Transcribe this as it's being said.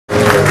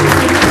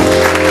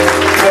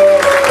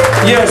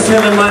Yes,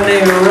 gentlemen, my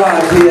name is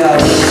Rod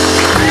Piazza.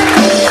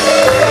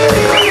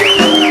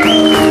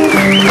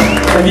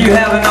 If you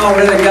haven't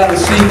already got a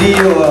CD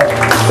or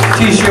a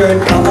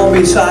t-shirt, I'm going to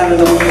be signing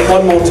them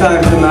one more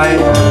time tonight.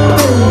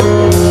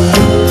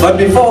 But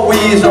before we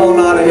ease on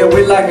out of here,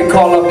 we'd like to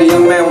call up the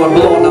young man with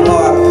blowing the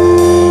harp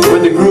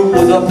when the group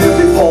was up here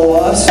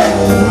before us.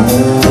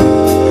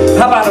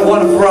 How about a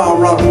wonderful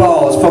round of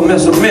applause for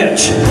Mr.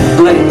 Mitch?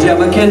 Ladies and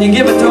gentlemen, can you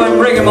give it to him?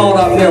 Bring him on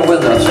up here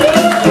with us.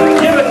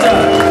 Give it to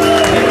him.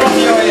 Hey, rub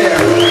your ear.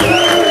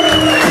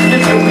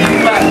 Get your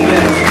feet back,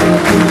 Mitch.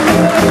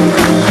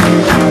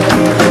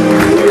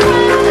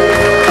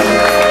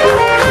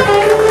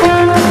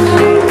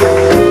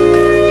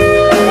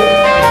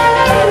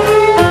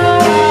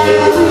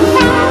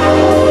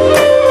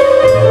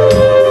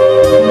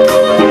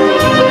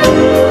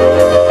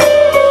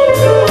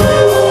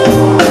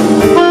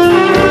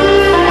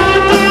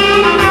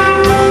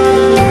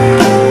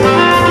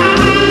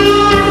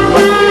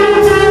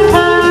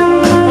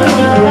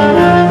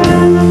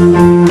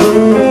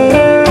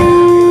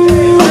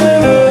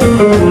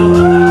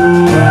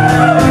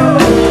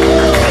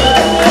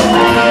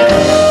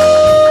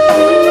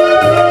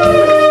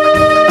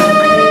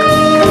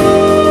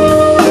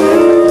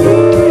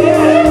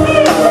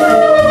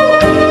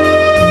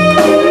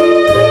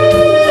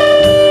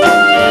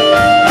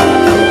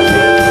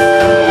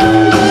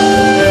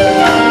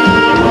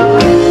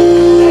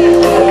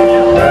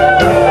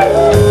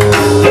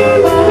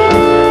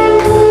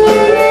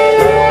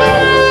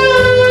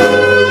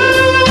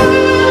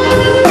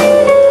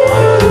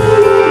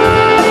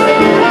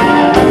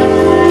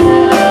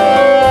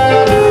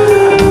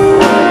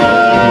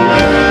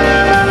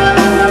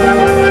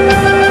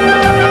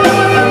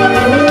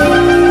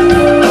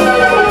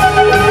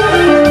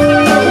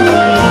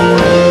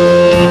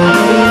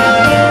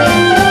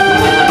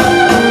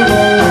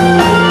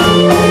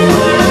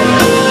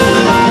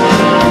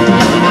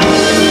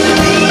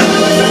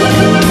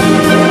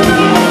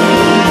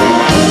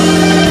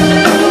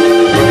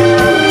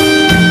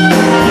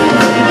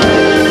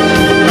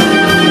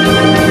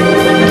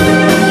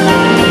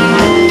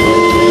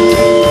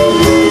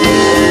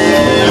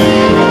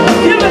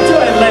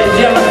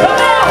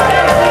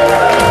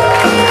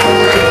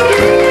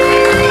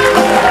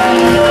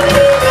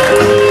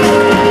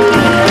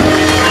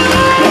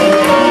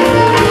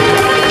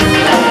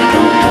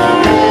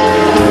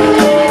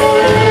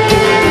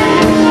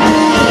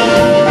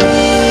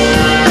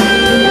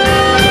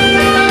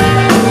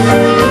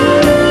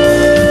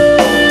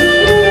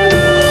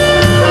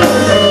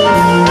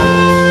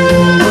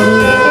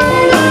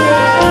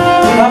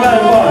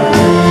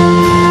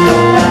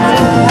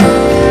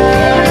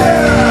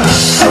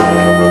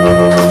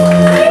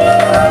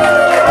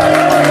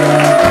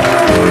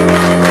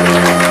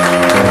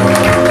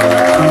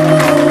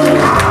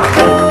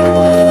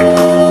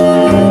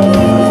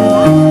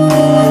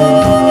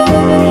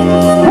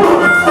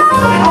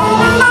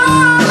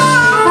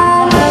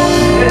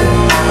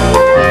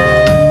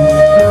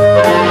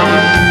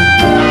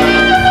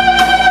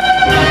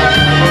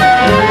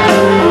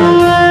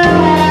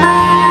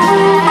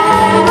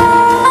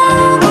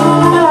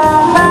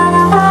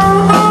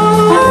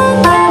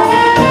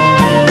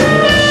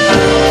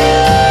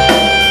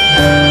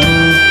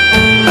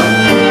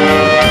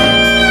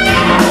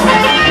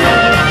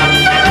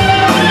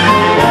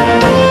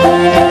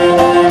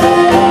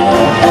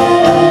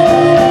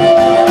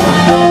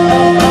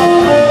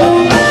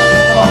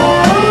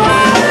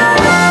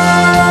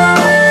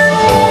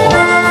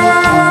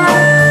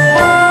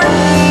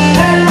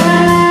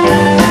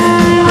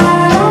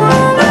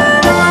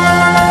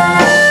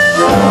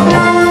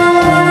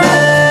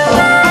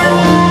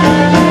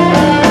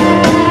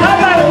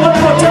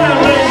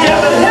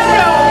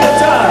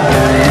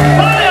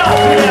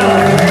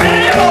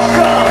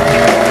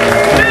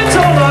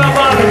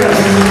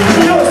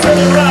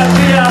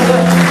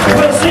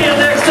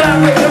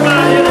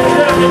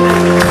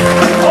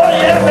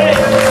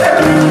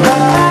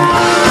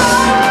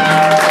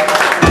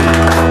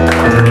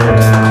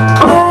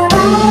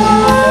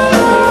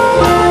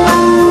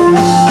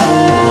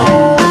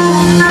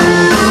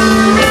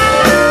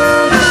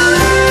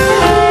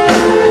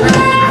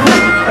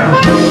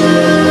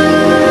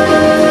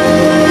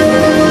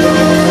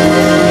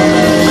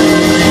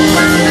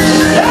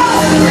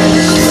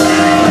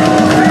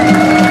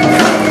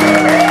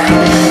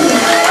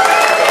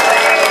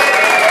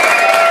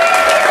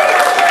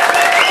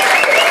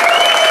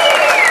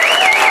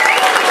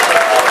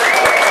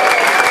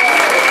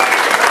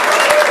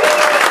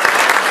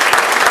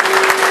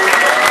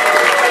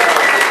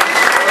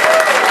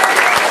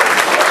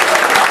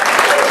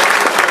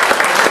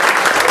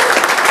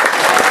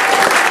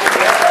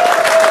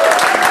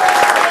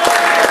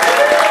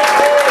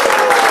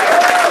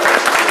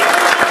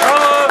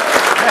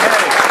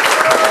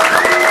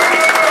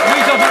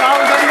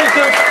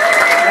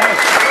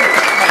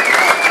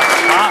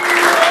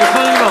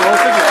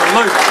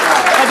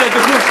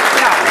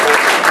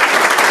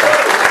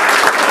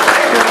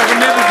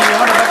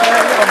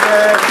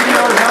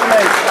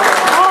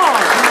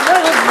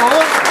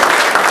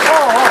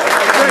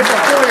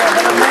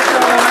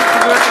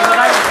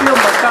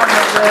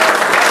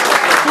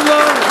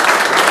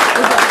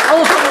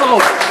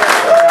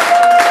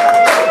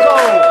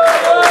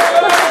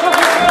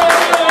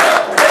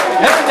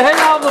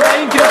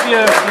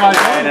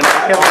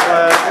 heb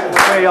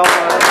al 2 jaar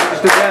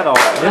gestudeerd al.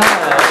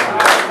 Ja.